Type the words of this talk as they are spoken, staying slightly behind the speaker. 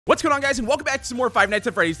What's going on, guys, and welcome back to some more Five Nights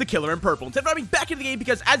at Freddy's The Killer in Purple. Instead of diving back into the game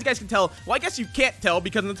because, as you guys can tell, well, I guess you can't tell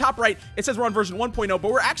because in the top right, it says we're on version 1.0,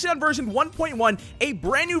 but we're actually on version 1.1, a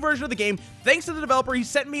brand new version of the game. Thanks to the developer, he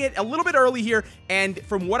sent me it a little bit early here, and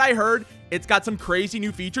from what I heard, it's got some crazy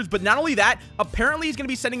new features, but not only that, apparently he's going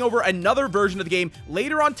to be sending over another version of the game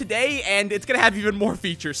later on today, and it's going to have even more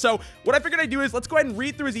features. So what I figured I'd do is let's go ahead and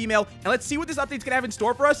read through his email, and let's see what this update's going to have in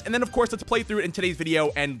store for us, and then, of course, let's play through it in today's video,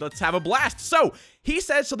 and let's have a blast. So he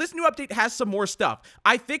says, so this new update has some more stuff.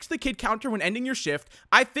 I fixed the kid counter when ending your shift.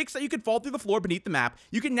 I fixed that you could fall through the floor beneath the map.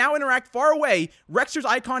 You can now interact far away. Rexter's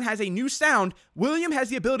icon has a new sound. William has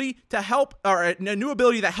the ability to help, or a new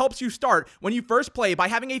ability that helps you start when you first play by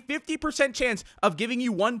having a 50% chance of giving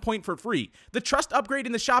you 1 point for free. The trust upgrade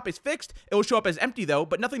in the shop is fixed. It will show up as empty though,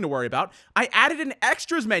 but nothing to worry about. I added an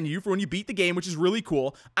extras menu for when you beat the game, which is really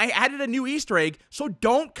cool. I added a new Easter egg, so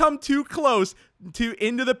don't come too close to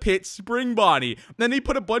Into the Pit Spring Bonnie. Then he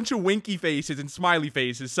put a bunch of winky faces and smiley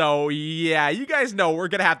faces. So yeah, you guys know we're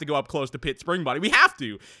gonna have to go up close to Pit Spring Bonnie. We have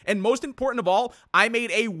to. And most important of all, I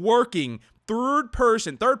made a working third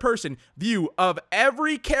person view of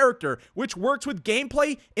every character, which works with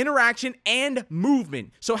gameplay, interaction, and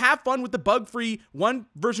movement. So have fun with the bug-free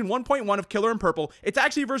version 1.1 of Killer in Purple. It's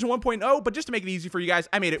actually version 1.0, but just to make it easy for you guys,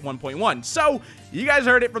 I made it 1.1. So you guys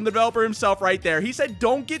heard it from the developer himself right there. He said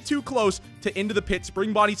don't get too close to Into the Pit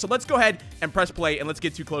Spring Bonnie. So let's go ahead and press play, and let's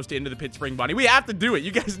get too close to Into the Pit Spring Bonnie. We have to do it.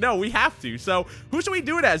 You guys know we have to. So who should we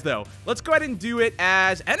do it as, though? Let's go ahead and do it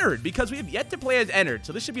as ENNARD, because we have yet to play as ENNARD.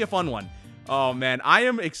 So this should be a fun one. Oh, man, I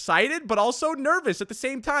am excited, but also nervous at the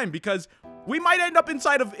same time because we might end up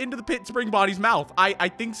inside of Into the Pit Spring Bonnie's mouth. I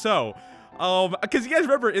think so. Because you guys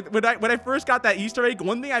remember, when I first got that Easter egg,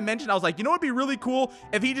 one thing I mentioned, I was like, you know what'd be really cool?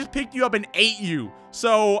 If he just picked you up and ate you.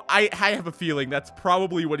 So I have a feeling that's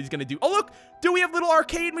probably what he's going to do. Oh, look, dude, we have little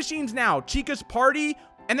arcade machines now. Chica's Party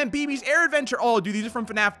and then BB's Air Adventure. Oh, dude, these are from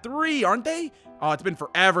FNAF 3, aren't they? Oh, it's been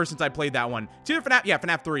forever since I played that one. It's either FNAF, yeah,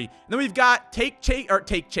 FNAF 3. And then we've got Take Cake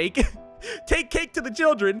to the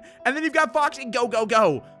Children, and then you've got Foxy Go Go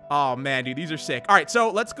Go. Oh man, dude, these are sick. All right,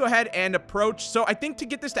 so let's go ahead and approach. So I think to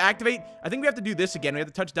get this to activate, I think we have to do this again. We have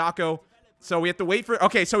to touch Daco. So we have to wait for,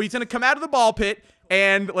 okay, so he's gonna come out of the ball pit,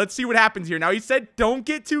 and let's see what happens here. Now he said don't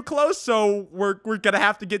get too close, so we're gonna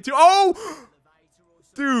have to get to, oh,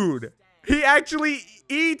 dude, he actually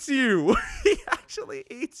eats you. He actually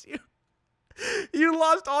eats you. You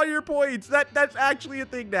lost all your points. That's actually a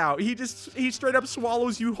thing now. He straight up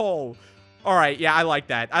swallows you whole. All right, yeah, I like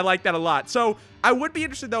that. I like that a lot. So I would be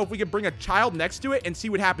interested though if we could bring a child next to it and see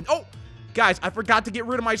what happens. Oh, guys, I forgot to get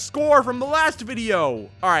rid of my score from the last video.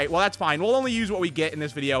 All right, well, that's fine. We'll only use what we get in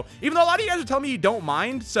this video, even though a lot of you guys are telling me you don't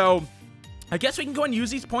mind. So I guess we can go and use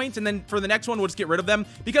these points, and then for the next one, we'll just get rid of them,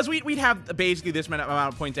 because we'd have basically this amount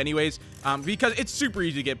of points anyways, because it's super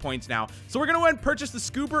easy to get points now. So we're going to go ahead and purchase the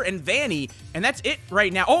Scooper and Vanny, and that's it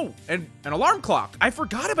right now. Oh, and an alarm clock. I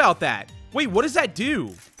forgot about that. Wait, what does that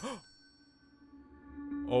do?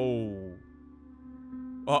 Oh.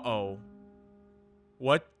 Uh-oh.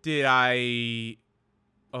 What did I...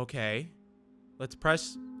 Okay. Let's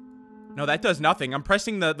press... No, that does nothing. I'm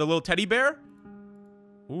pressing the little teddy bear.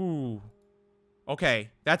 Ooh. Okay,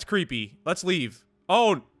 that's creepy. Let's leave.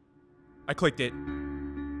 Oh, I clicked it.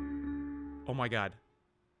 Oh my god.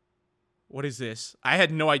 What is this? I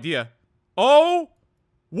had no idea. Oh,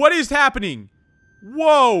 what is happening?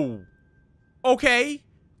 Whoa. Okay,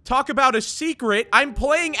 talk about a secret. I'm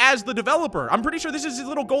playing as the developer. I'm pretty sure this is his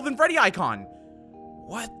little Golden Freddy icon.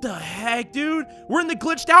 What the heck, dude? We're in the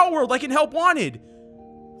glitched out world like in Help Wanted.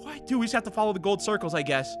 What? Dude, we just have to follow the gold circles, I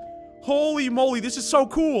guess. Holy moly, this is so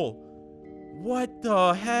cool. What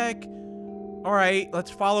the heck? All right,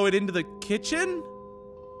 let's follow it into the kitchen.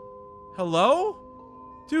 Hello?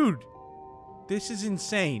 Dude, this is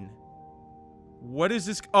insane. What is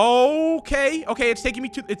this? Okay, it's taking me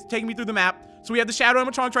through the map. So we have the Shadow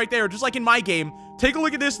animatronics right there, just like in my game. Take a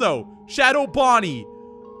look at this though. Shadow Bonnie.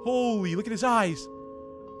 Holy, look at his eyes.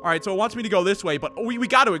 All right, so it wants me to go this way, but we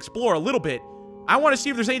got to explore a little bit. I want to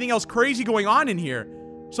see if there's anything else crazy going on in here.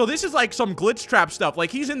 So this is like some glitch trap stuff. Like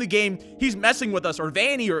he's in the game, he's messing with us, or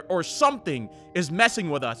Vanny or something is messing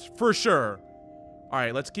with us for sure. All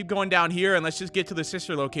right, let's keep going down here and let's just get to the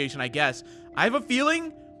sister location, I guess. I have a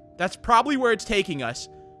feeling that's probably where it's taking us.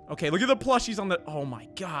 Okay, look at the plushies on the, oh my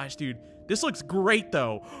gosh, dude. This looks great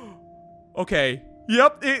though. Okay,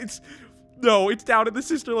 yep, it's down at the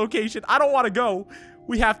sister location. I don't want to go.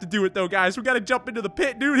 We have to do it though, guys. We got to jump into the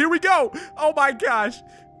pit, dude. Here we go. Oh my gosh.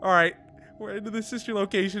 All right. We're into the sister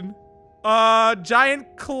location.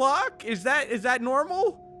 Giant clock? Is that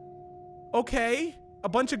normal? Okay. a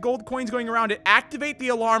bunch of gold coins going around it. Activate the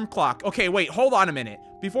alarm clock. Okay, wait, hold on a minute.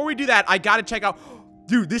 Before we do that, I gotta check out...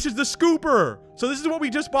 Dude, this is the scooper. So this is what we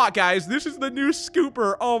just bought, guys. This is the new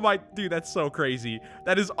scooper. Oh my... Dude, that's so crazy.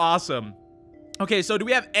 That is awesome. Okay, so do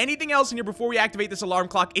we have anything else in here before we activate this alarm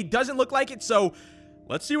clock? It doesn't look like it, so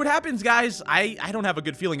let's see what happens, guys. I don't have a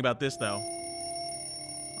good feeling about this, though.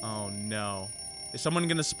 Oh, no. Is someone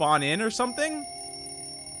gonna spawn in or something?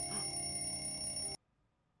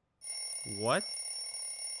 What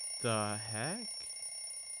the heck?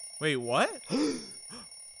 Wait, what?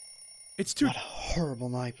 It's too... What a horrible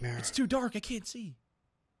nightmare. It's too dark. I can't see.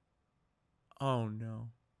 Oh, no.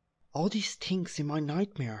 All these things in my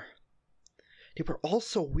nightmare. They were all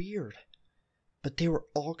so weird. But they were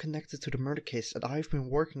all connected to the murder case that I've been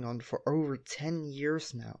working on for over 10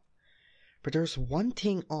 years now. But there's one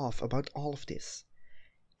thing off about all of this.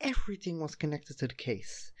 Everything was connected to the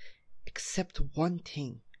case. Except one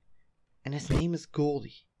thing. And his name is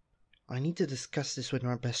Goldie. I need to discuss this with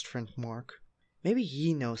my best friend Mark. Maybe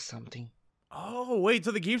he knows something. Oh, wait,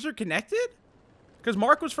 so the games are connected? Because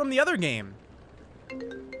Mark was from the other game.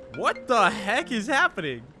 What the heck is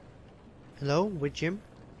happening? Hello, with Jim?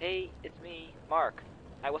 Hey, it's me, Mark.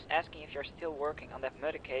 I was asking if you're still working on that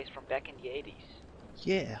murder case from back in the 80s.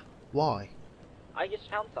 Yeah, why? I just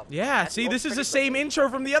found something. Yeah, see, this is the same intro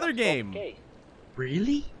from the other game.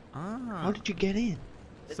 Really? Ah. How did you get in?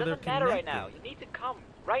 It So they're doesn't matter right connected. now. You need to come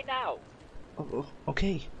right now. Oh,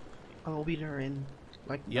 okay. I'll be there in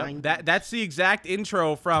like 9. That's the exact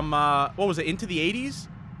intro from what was it, Into the 80s?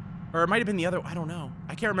 Or it might have been the other, I don't know.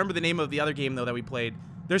 I can't remember the name of the other game though that we played.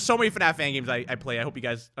 There's so many FNAF fan games I play. I hope you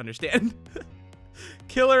guys understand.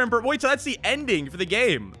 Killer and wait, so that's the ending for the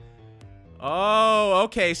game. Oh,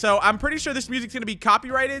 okay. So I'm pretty sure this music's gonna be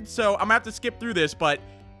copyrighted, so I'm gonna have to skip through this, but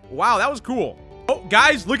wow, that was cool. Oh,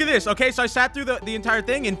 guys, look at this. Okay, so I sat through the entire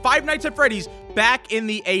thing in Five Nights at Freddy's back in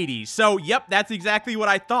the 80s. So, yep, that's exactly what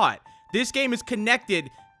I thought. This game is connected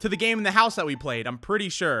to the game in the house that we played, I'm pretty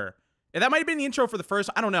sure. And that might have been the intro for the first,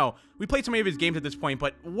 I don't know. We played so many of his games at this point,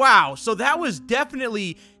 but wow. So that was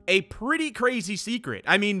definitely a pretty crazy secret.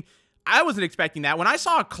 I mean, I wasn't expecting that. When I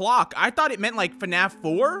saw a clock, I thought it meant like FNAF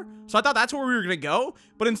 4. So I thought that's where we were gonna go.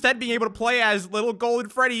 But instead being able to play as little Golden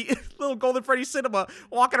Freddy, little Golden Freddy Cinema,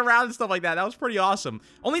 walking around and stuff like that. That was pretty awesome.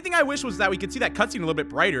 Only thing I wish was that we could see that cutscene a little bit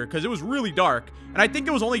brighter because it was really dark. And I think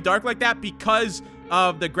it was only dark like that because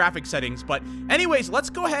of the graphic settings. But anyways, let's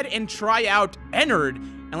go ahead and try out ENNARD.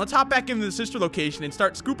 And let's hop back into the sister location and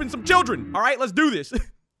start scooping some children. All right, let's do this.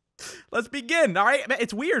 Let's begin. All right,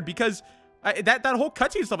 it's weird because that whole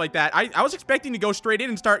cutscene and stuff like that, I was expecting to go straight in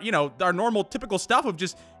and start, you know, our normal typical stuff of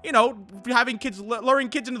just, you know, having kids, luring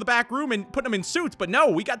kids into the back room and putting them in suits. But no,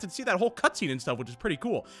 we got to see that whole cutscene and stuff, which is pretty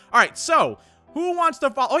cool. All right, so who wants to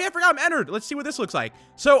follow? Oh yeah, I forgot I'm ENNARD. Let's see what this looks like.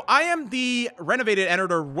 So I am the renovated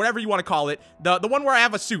ENNARD, or whatever you want to call it. The one where I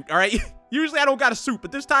have a suit, all right? Usually I don't got a suit,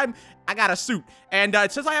 but this time I got a suit. And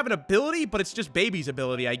it says I have an ability, but it's just baby's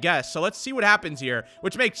ability, I guess. So let's see what happens here,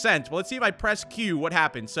 which makes sense. But let's see if I press Q, what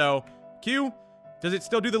happens. So Q, does it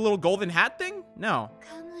still do the little golden hat thing? No.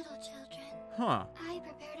 Come, little children. Huh. I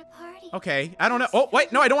prepared a party. Okay, I don't know. Oh,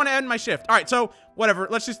 wait, no, I don't want to end my shift. All right, so whatever.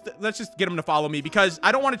 Let's just get him to follow me because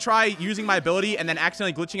I don't want to try using my ability and then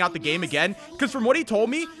accidentally glitching out the game again. Because from what he told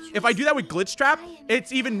me, if I do that with Glitch Trap,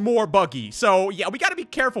 it's even more buggy. So yeah, we got to be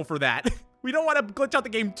careful for that. We don't want to glitch out the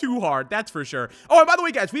game too hard, that's for sure. Oh, and by the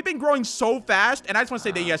way, guys, we've been growing so fast, and I just want to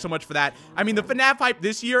say thank you guys so much for that. I mean, the FNAF hype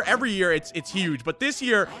this year, every year, it's huge, but this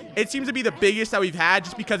year, it seems to be the biggest that we've had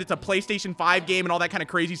just because it's a PlayStation 5 game and all that kind of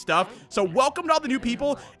crazy stuff. So welcome to all the new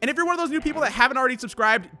people, and if you're one of those new people that haven't already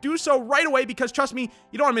subscribed, do so right away because, trust me,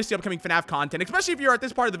 you don't want to miss the upcoming FNAF content, especially if you're at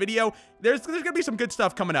this part of the video. There's going to be some good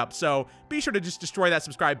stuff coming up, so be sure to just destroy that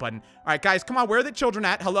subscribe button. All right, guys, come on, where are the children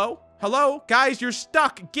at? Hello? Hello? Guys, you're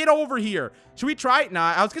stuck. Get over here. Should we try?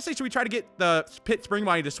 Nah, I was gonna say, should we try to get the pit spring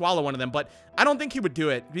bunny to swallow one of them? But I don't think he would do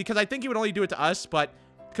it because I think he would only do it to us, but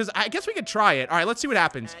because I guess we could try it. All right, let's see what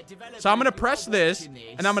happens. So I'm gonna press this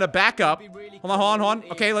and I'm gonna back up. Hold on.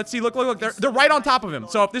 Okay, let's see. Look. They're right on top of him.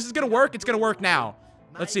 So if this is gonna work, it's gonna work now.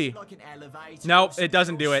 Let's see. No, it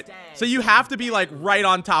doesn't do it. So you have to be like right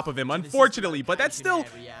on top of him, unfortunately. But that's still,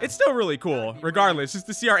 it's still really cool, regardless, just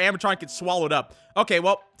to see our animatronic get swallowed up. Okay,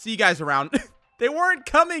 well, see you guys around. They weren't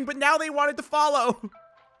coming, but now they wanted to follow.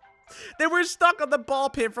 They were stuck on the ball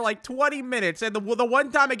pit for like 20 minutes. And the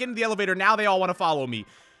one time I get into the elevator, now they all want to follow me.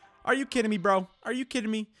 Are you kidding me, bro? Are you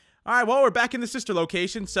kidding me? All right, well, we're back in the sister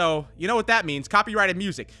location. So you know what that means. Copyrighted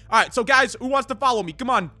music. All right, so guys, who wants to follow me? Come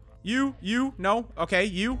on. You, no, okay,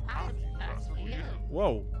 you.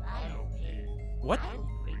 Whoa. What?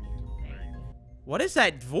 What is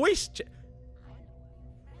that voice?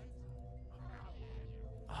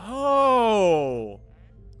 Oh.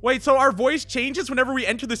 Wait, so our voice changes whenever we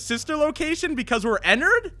enter the sister location because we're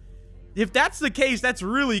ENNARD? If that's the case, that's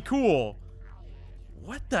really cool.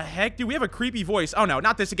 What the heck, dude? We have a creepy voice. Oh, no,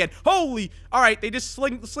 not this again. Holy. All right, they just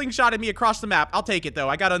slingshotted me across the map. I'll take it, though.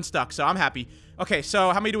 I got unstuck, so I'm happy. Okay, so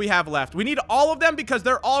how many do we have left? We need all of them because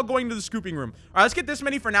they're all going to the scooping room. All right, let's get this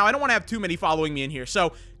many for now. I don't want to have too many following me in here.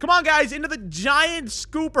 So, come on, guys, into the giant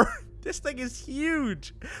scooper. This thing is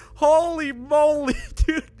huge. Holy moly,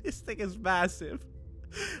 dude. This thing is massive.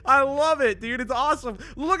 I love it, dude. It's awesome.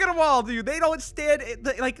 Look at them all, dude. They don't stand,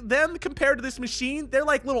 like, them compared to this machine, they're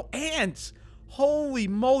like little ants. Holy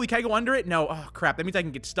moly. Can I go under it? No. Oh, crap. That means I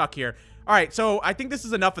can get stuck here. All right, so I think this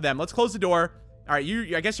is enough of them. Let's close the door. All right,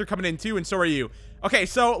 I guess you're coming in too, and so are you. Okay,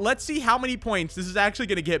 so let's see how many points this is actually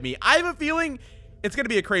going to get me. I have a feeling it's going to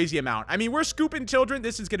be a crazy amount. I mean, we're scooping children.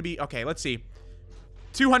 This is going to be, okay, let's see.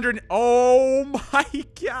 200. Oh my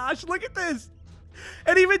gosh, look at this.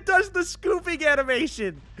 It even does the scooping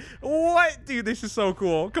animation. What? Dude, this is so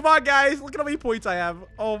cool. Come on, guys. Look at how many points I have.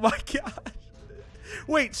 Oh my gosh.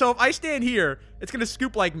 Wait, so if I stand here, it's going to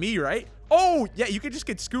scoop like me, right? Oh, yeah, you can just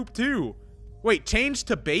get scooped too. Wait, change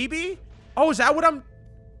to baby? Oh, is that what I'm...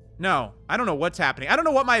 No, I don't know what's happening. I don't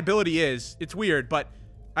know what my ability is. It's weird, but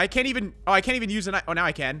I can't even... Oh, I can't even use it. Oh, now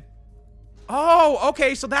I can. Oh,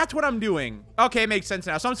 okay, so that's what I'm doing. Okay, it makes sense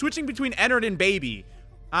now. So I'm switching between ENNARD and baby.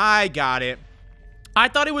 I got it. I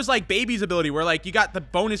thought it was like baby's ability where like you got the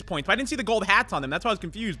bonus points, but I didn't see the gold hats on them. That's why I was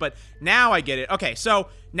confused, but now I get it. Okay, so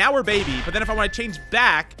now we're baby, but then if I want to change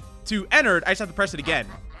back to ENNARD, I just have to press it again.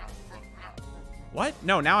 What?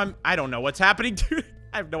 No, now I don't know what's happening, dude.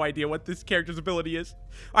 I have no idea what this character's ability is.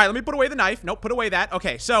 All right, let me put away the knife. Nope, put away that.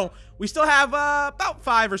 Okay, so we still have about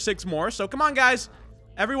 5 or 6 more, so come on, guys.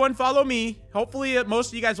 Everyone follow me. Hopefully, most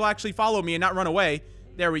of you guys will actually follow me and not run away.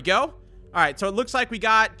 There we go. All right, so it looks like we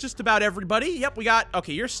got just about everybody. Yep, we got...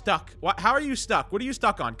 Okay, you're stuck. What? How are you stuck? What are you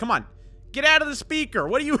stuck on? Come on. Get out of the speaker.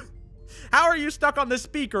 What are you... How are you stuck on the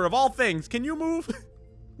speaker of all things? Can you move?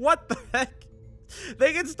 What the heck?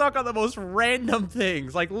 They get stuck on the most random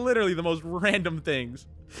things. Like, literally the most random things.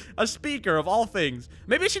 A speaker of all things.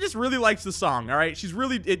 Maybe she just really likes the song, all right? She's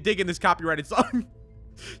really digging this copyrighted song.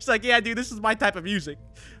 She's like, yeah, dude, this is my type of music.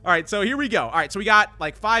 All right, so here we go. All right, so we got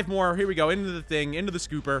like 5 more. Here we go, into the thing, into the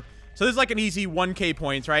scooper. So this is like an easy 1K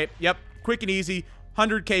points, right? Yep, quick and easy,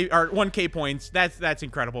 100K or 1K points. That's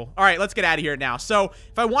incredible. All right, let's get out of here now. So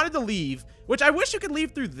if I wanted to leave, which I wish you could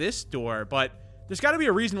leave through this door, but there's got to be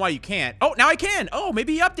a reason why you can't. Oh, now I can. Oh,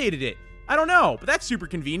 maybe he updated it. I don't know, but that's super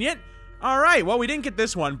convenient. All right, well, we didn't get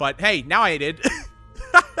this one, but hey, now I did.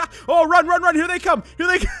 Oh, run, run, run. Here they come. Here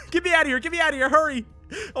they come. Get me out of here. Get me out of here. Hurry.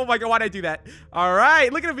 Oh my God, why'd I do that? All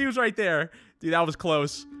right, look at the views right there. Dude, that was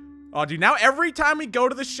close. Oh, dude, now every time we go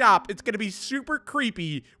to the shop, it's going to be super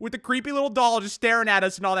creepy with the creepy little doll just staring at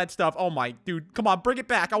us and all that stuff. Oh my, dude, come on, bring it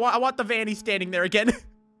back. I want the Vanny standing there again.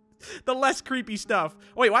 The less creepy stuff.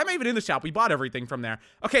 Oh, wait, why am I even in the shop? We bought everything from there.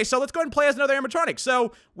 Okay, so let's go ahead and play as another animatronic.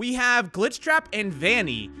 So we have Glitch Trap and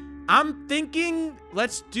Vanny. I'm thinking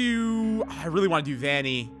let's do... I really want to do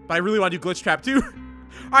Vanny, but I really want to do Glitch Trap too.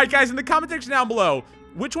 All right, guys, in the comment section down below,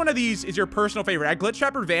 which one of these is your personal favorite? At Glitch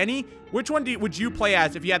Trap or Vanny? Which one would you play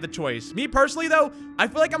as if you had the choice? Me personally, though, I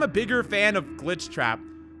feel like I'm a bigger fan of Glitch Trap.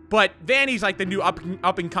 But Vanny's like the new up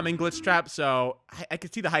and coming Glitch Trap, so I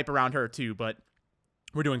can see the hype around her too, but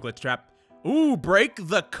we're doing Glitch Trap. Ooh, break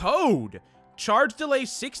the code. Charge delay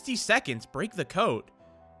 60 seconds. Break the code.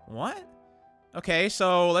 What? Okay,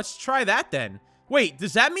 so let's try that then. Wait,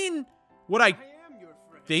 does that mean what I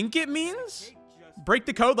think it means? Break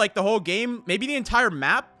the code like the whole game? Maybe the entire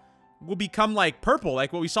map will become like purple,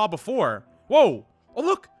 like what we saw before. Whoa. Oh,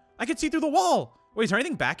 look. I can see through the wall. Wait, is there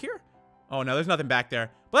anything back here? Oh, no, there's nothing back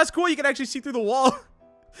there. But that's cool. You can actually see through the wall.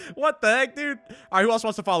 What the heck, dude? All right, who else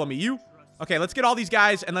wants to follow me? You? Okay, let's get all these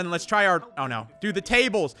guys, and then let's try our... Oh, no. Dude, the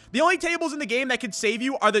tables. The only tables in the game that can save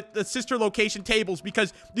you are the sister location tables,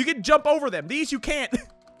 because you can jump over them. These, you can't.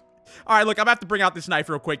 All right, look, I'm going to have to bring out this knife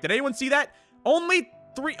real quick. Did anyone see that? Only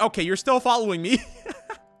 3... Okay, you're still following me.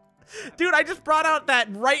 Dude, I just brought out that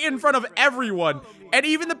right in front of everyone, and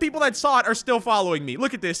even the people that saw it are still following me.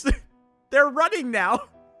 Look at this. They're running now.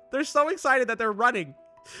 They're so excited that they're running.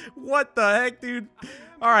 What the heck, dude?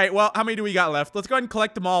 All right, well, how many do we got left? Let's go ahead and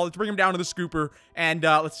collect them all. Let's bring them down to the scooper, and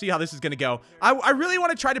let's see how this is going to go. I really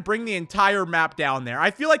want to try to bring the entire map down there.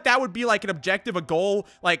 I feel like that would be like an objective, a goal.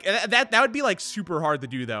 Like, that would be like super hard to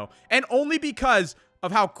do, though. And only because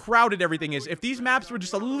of how crowded everything is. If these maps were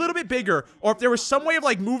just a little bit bigger, or if there was some way of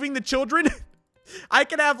like moving the children, I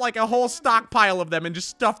could have like a whole stockpile of them and just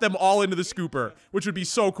stuff them all into the scooper, which would be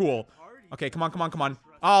so cool. Okay, come on, come on, come on.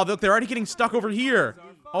 Oh, look, they're already getting stuck over here.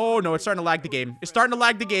 Oh, no, it's starting to lag the game. It's starting to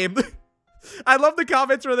lag the game. I love the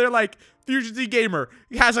comments where they're like, FusionZGamer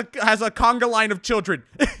has a conga line of children.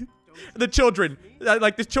 The children.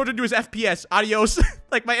 Like, the children do his FPS. Adios.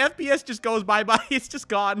 Like, my FPS just goes bye-bye. It's just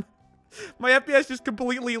gone. My FPS just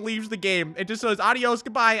completely leaves the game. It just says, adios,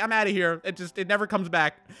 goodbye, I'm out of here. It never comes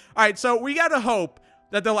back. All right, so we gotta hope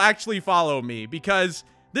that they'll actually follow me because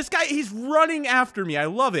this guy, he's running after me. I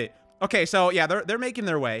love it. Okay, so yeah, they're making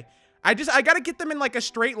their way. I gotta get them in like a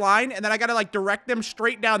straight line, and then I gotta like direct them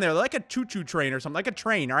straight down there. They're like a choo-choo train or something, like a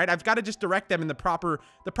train, all right? I've gotta just direct them in the proper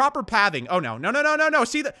pathing. Oh, no, no, no, no, no, no.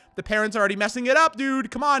 See, the parents are already messing it up,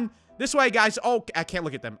 dude. Come on. This way, guys. Oh, I can't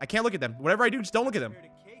look at them. I can't look at them. Whatever I do, just don't look at them.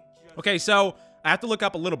 Okay, so I have to look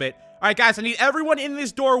up a little bit. All right, guys, I need everyone in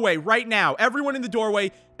this doorway right now. Everyone in the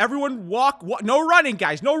doorway. Everyone walk. No running,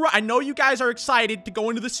 guys. No run. I know you guys are excited to go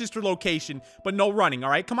into the sister location, but no running, all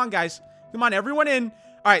right? Come on, guys. Come on, everyone in.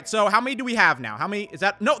 All right, so how many do we have now? How many? Is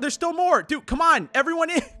that? No, there's still more. Dude, come on. Everyone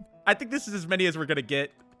in. I think this is as many as we're going to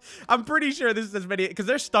get. I'm pretty sure this is as many because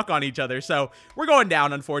they're stuck on each other. So we're going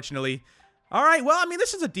down, unfortunately. All right, well, I mean,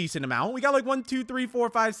 this is a decent amount. We got like 1, 2, 3, 4,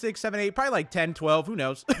 5, 6, 7, 8, probably like 10, 12. Who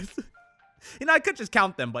knows? You know, I could just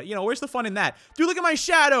count them, but, you know, where's the fun in that? Dude, look at my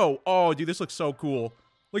shadow. Oh, dude, this looks so cool.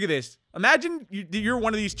 Look at this. Imagine you're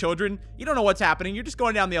one of these children. You don't know what's happening. You're just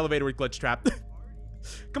going down the elevator with Glitch Trap.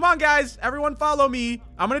 Come on, guys. Everyone follow me.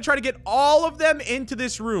 I'm going to try to get all of them into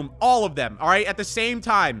this room. All of them, all right, at the same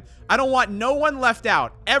time. I don't want no one left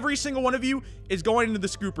out. Every single one of you is going into the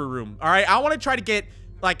scooper room, all right? I want to try to get,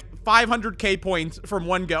 like, 500k points from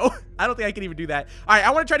one go. I don't think I can even do that. All right, I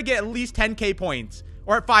want to try to get at least 10k points.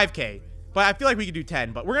 Or at 5k. But I feel like we could do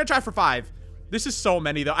 10. But we're going to try for 5. This is so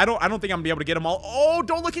many, though. I don't think I'm going to be able to get them all. Oh,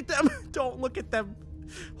 don't look at them. Don't look at them.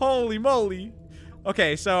 Holy moly.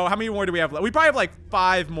 Okay, so how many more do we have left? We probably have like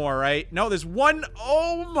 5 more, right? No, there's one.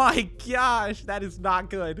 Oh my gosh, that is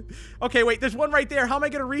not good. Okay, wait, there's one right there. How am I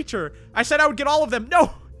gonna reach her? I said I would get all of them.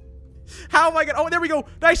 No. How am I gonna? Oh, there we go.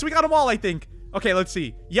 Nice, we got them all, I think. Okay, let's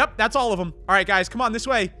see. Yep, that's all of them. All right, guys, come on this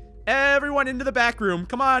way. Everyone into the back room.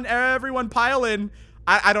 Come on, everyone pile in.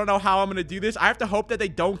 I don't know how I'm gonna do this. I have to hope that they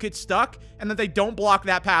don't get stuck and that they don't block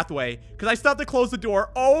that pathway because I still have to close the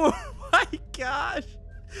door. Oh my gosh.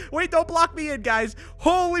 Wait, don't block me in, guys.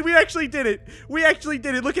 Holy, we actually did it. We actually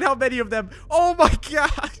did it. Look at how many of them. Oh my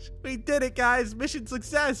gosh. We did it, guys. Mission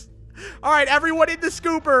success. All right, everyone in the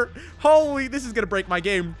scooper. Holy, this is going to break my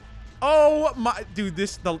game. Oh my, dude,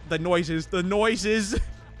 the noises, the noises.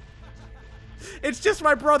 It's just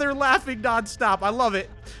my brother laughing nonstop. I love it.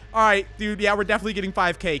 All right, dude. Yeah, we're definitely getting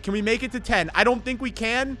 5k. Can we make it to 10? I don't think we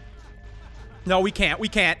can. No, we can't. We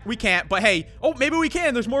can't. We can't. But hey, oh, maybe we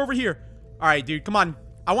can. There's more over here. All right, dude. Come on.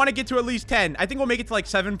 I want to get to at least 10. I think we'll make it to like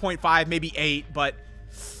 7.5, maybe 8. But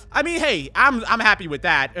I mean, hey, I'm happy with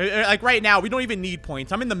that. Like right now, we don't even need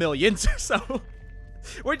points. I'm in the millions, so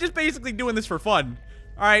we're just basically doing this for fun.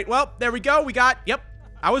 All right, well, there we go. We got, yep,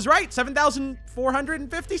 I was right,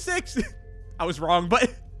 7,456. I was wrong,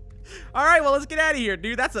 but all right, well, let's get out of here,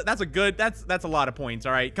 dude. That's a lot of points.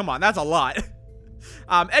 All right, come on, that's a lot.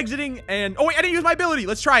 Exiting and oh wait, I didn't use my ability.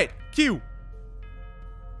 Let's try it. Q.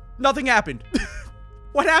 Nothing happened.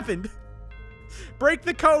 What happened? Break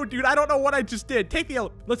the code, dude. I don't know what I just did. Take the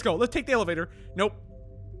elevator. Let's go. Let's take the elevator. Nope.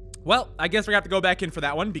 Well, I guess we have to go back in for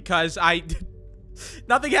that one because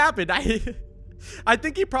nothing happened. I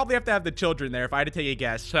think you probably have to have the children there if I had to take a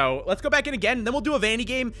guess. So let's go back in again. Then we'll do a Vanny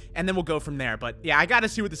game and then we'll go from there. But yeah, I got to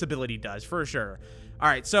see what this ability does for sure. All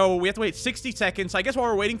right, so we have to wait 60 seconds. So I guess while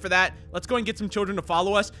we're waiting for that, let's go and get some children to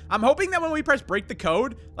follow us. I'm hoping that when we press break the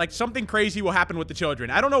code, like something crazy will happen with the children.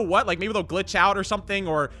 I don't know what, like maybe they'll glitch out or something,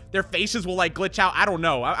 or their faces will like glitch out. I don't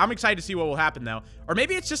know. I'm excited to see what will happen though. Or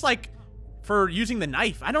maybe it's just like for using the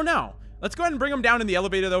knife. I don't know. Let's go ahead and bring them down in the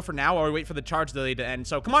elevator though for now while we wait for the charge delay to end.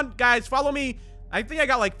 So come on, guys, follow me. I think I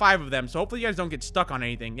got like 5 of them, so hopefully you guys don't get stuck on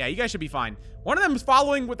anything. Yeah, you guys should be fine. One of them is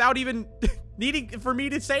following without even needing for me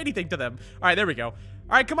to say anything to them. All right, there we go.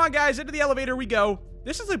 All right, come on, guys. Into the elevator we go.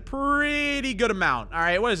 This is a pretty good amount. All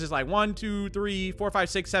right, what is this like? 1, 2, 3, 4, 5,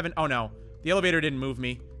 6, 7. Oh, no. The elevator didn't move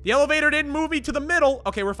me. The elevator didn't move me to the middle.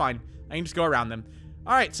 Okay, we're fine. I can just go around them.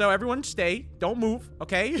 All right, so everyone stay. Don't move,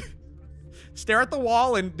 okay? Stare at the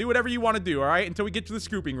wall and do whatever you want to do, all right? Until we get to the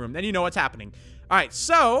scooping room. Then you know what's happening. All right,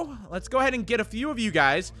 so let's go ahead and get a few of you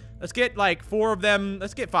guys. Let's get like 4 of them.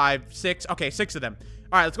 Let's get 5, 6. Okay, 6 of them.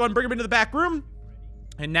 All right, let's go ahead and bring them into the back room.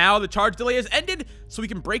 And now the charge delay has ended, so we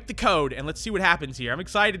can break the code, and let's see what happens here. I'm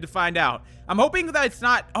excited to find out. I'm hoping that it's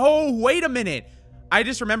not... Oh, wait a minute. I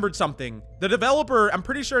just remembered something. The developer, I'm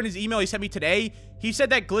pretty sure in his email he sent me today, he said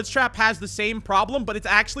that Glitch Trap has the same problem, but it's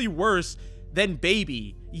actually worse. then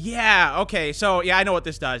baby. Yeah, okay, so yeah, I know what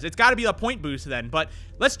this does. It's got to be a point boost then, but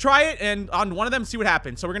let's try it and on one of them see what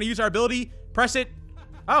happens. So we're gonna use our ability, press it.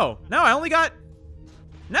 Oh, no, I only got,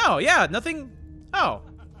 no, yeah, nothing. Oh,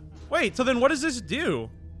 wait, so then what does this do?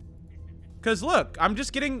 Because look, I'm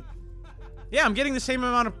just getting, yeah, I'm getting the same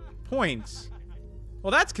amount of points.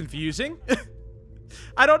 Well, that's confusing.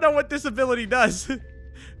 I don't know what this ability does.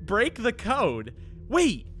 Break the code.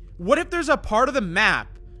 Wait, what if there's a part of the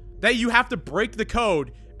map that you have to break the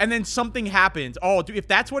code and then something happens? Oh, dude, if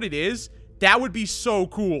that's what it is, that would be so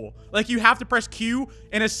cool. Like, you have to press Q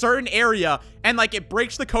in a certain area and, like, it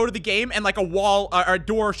breaks the code of the game and, like, a wall or a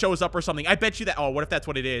door shows up or something. I bet you that. Oh, what if that's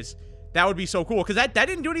what it is? That would be so cool, because that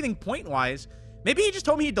didn't do anything point-wise. Maybe he just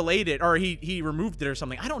told me he delayed it or he removed it or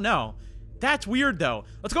something. I don't know. That's weird, though.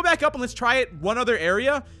 Let's go back up and let's try it one other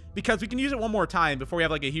area, because we can use it one more time before we have,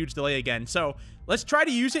 like, a huge delay again. So let's try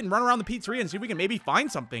to use it and run around the pizzeria and see if we can maybe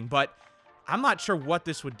find something, but I'm not sure what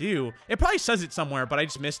this would do. It probably says it somewhere, but I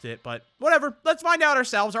just missed it, but whatever. Let's find out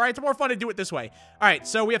ourselves, all right? It's more fun to do it this way. All right,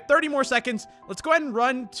 so we have 30 more seconds. Let's go ahead and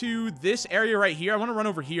run to this area right here. I want to run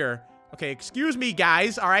over here. Okay, excuse me,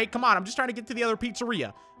 guys. All right, come on. I'm just trying to get to the other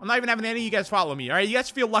pizzeria. I'm not even having any of you guys follow me, all right? You guys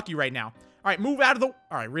feel lucky right now. All right, move out of the...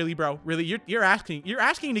 All right, really, bro? Really? You're asking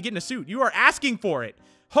to get in a suit. You are asking for it.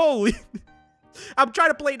 Holy... I'm trying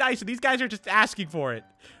to play nice, and these guys are just asking for it.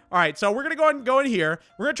 All right, so we're going to go in here.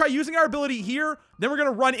 We're going to try using our ability here. Then we're going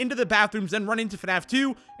to run into the bathrooms, then run into FNAF 2.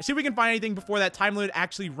 And see if we can find anything before that time limit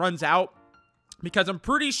actually runs out. Because I'm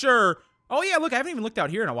pretty sure... Oh, yeah, look, I haven't even looked out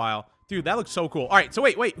here in a while. Dude, that looks so cool. All right, so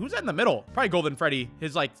wait. Who's that in the middle? Probably Golden Freddy.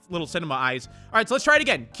 His, like, little cinema eyes. All right, so let's try it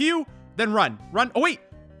again. Q, then run. Run. Oh, wait,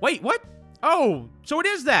 what? Oh, so it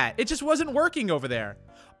is that. It just wasn't working over there.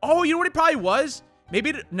 Oh, you know what it probably was?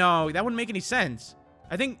 Maybe no, that wouldn't make any sense.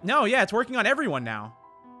 I think, no, yeah, it's working on everyone now.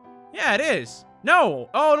 Yeah, it is. No.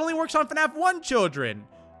 Oh, it only works on FNAF 1 children.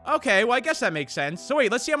 Okay, well, I guess that makes sense. So wait,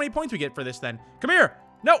 let's see how many points we get for this then. Come here.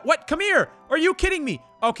 No, what? Come here. Are you kidding me?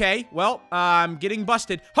 Okay, well, I'm getting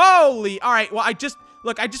busted. Holy, all right, well, I just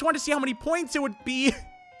wanted to see how many points it would be.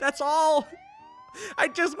 That's all. I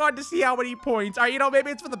just wanted to see how many points. All right, you know,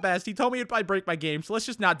 maybe it's for the best. He told me it'd probably break my game, so let's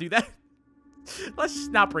just not do that. Let's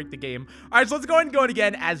just not break the game. All right, so let's go ahead and go in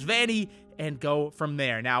again as Vanny and go from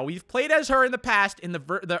there. Now, we've played as her in the past in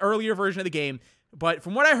the earlier version of the game, but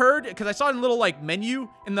from what I heard, because I saw in a little, like, menu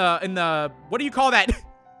in the what do you call that?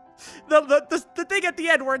 the thing at the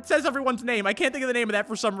end where it says everyone's name. I can't think of the name of that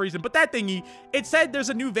for some reason, but that thingy, it said there's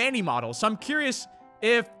a new Vanny model, so I'm curious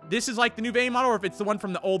if this is like the new Vanny model or if it's the one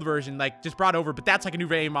from the old version, like just brought over, but that's like a new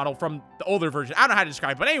Vanny model from the older version. I don't know how to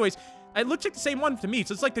describe it, but anyways, it looks like the same one to me,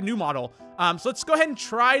 so it's like the new model. So let's go ahead and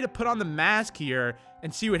try to put on the mask here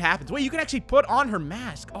and see what happens. Wait, you can actually put on her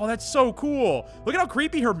mask. Oh, that's so cool. Look at how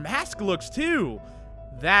creepy her mask looks too.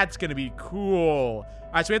 That's gonna be cool.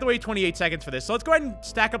 All right, so we have to wait 28 seconds for this. So let's go ahead and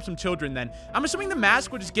stack up some children then. I'm assuming the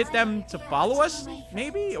mask would just get them to follow us,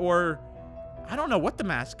 maybe? Or I don't know what the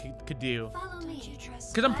mask could do.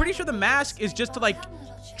 Because I'm pretty sure the mask is just to, like,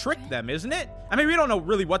 trick them, isn't it? I mean, we don't know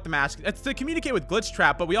really what the mask... It's to communicate with Glitch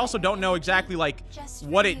Trap, but we also don't know exactly, like,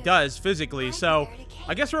 what it does physically. So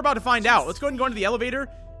I guess we're about to find out. Let's go ahead and go into the elevator.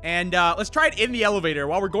 And let's try it in the elevator.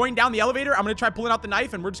 While we're going down the elevator, I'm going to try pulling out the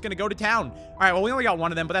knife, and we're just going to go to town. All right, well, we only got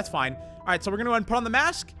one of them, but that's fine. All right, so we're going to go ahead and put on the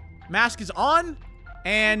mask. Mask is on,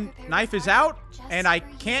 and knife is out, and I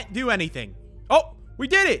can't do anything. Oh, we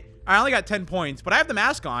did it. I only got 10 points, but I have the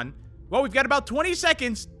mask on. Well, we've got about 20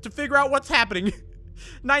 seconds to figure out what's happening.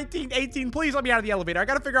 19, 18, please let me out of the elevator. I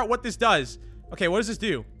got to figure out what this does. Okay, what does this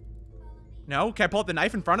do? No, can I pull up the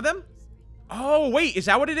knife in front of them? Oh, wait, is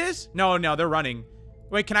that what it is? No, they're running.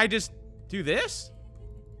 Wait, can I just do this?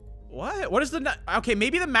 What is the... Okay,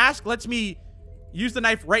 maybe the mask lets me use the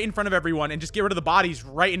knife right in front of everyone and just get rid of the bodies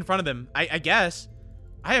right in front of them. I guess.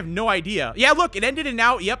 I have no idea. Yeah, look, it ended in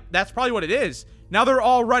now. Yep, that's probably what it is. Now they're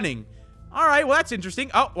all running. All right, well, that's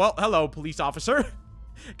interesting. Oh, well, hello, police officer.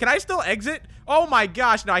 Can I still exit? Oh my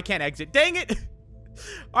gosh, no, I can't exit. Dang it.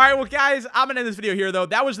 All right, well, guys, I'm going to end this video here, though.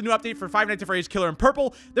 That was the new update for Five Nights at Freddy's Killer in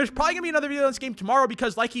Purple. There's probably going to be another video on this game tomorrow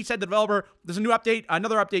because, like he said, the developer, there's a new update,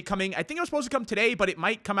 another update coming. I think it was supposed to come today, but it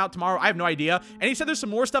might come out tomorrow. I have no idea. And he said there's some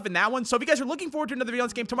more stuff in that one. So if you guys are looking forward to another video on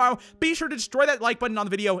this game tomorrow, be sure to destroy that like button on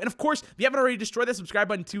the video. And, of course, if you haven't already, destroy that subscribe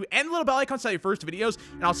button, too, and the little bell icon so that your first videos.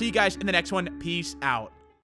 And I'll see you guys in the next one. Peace out.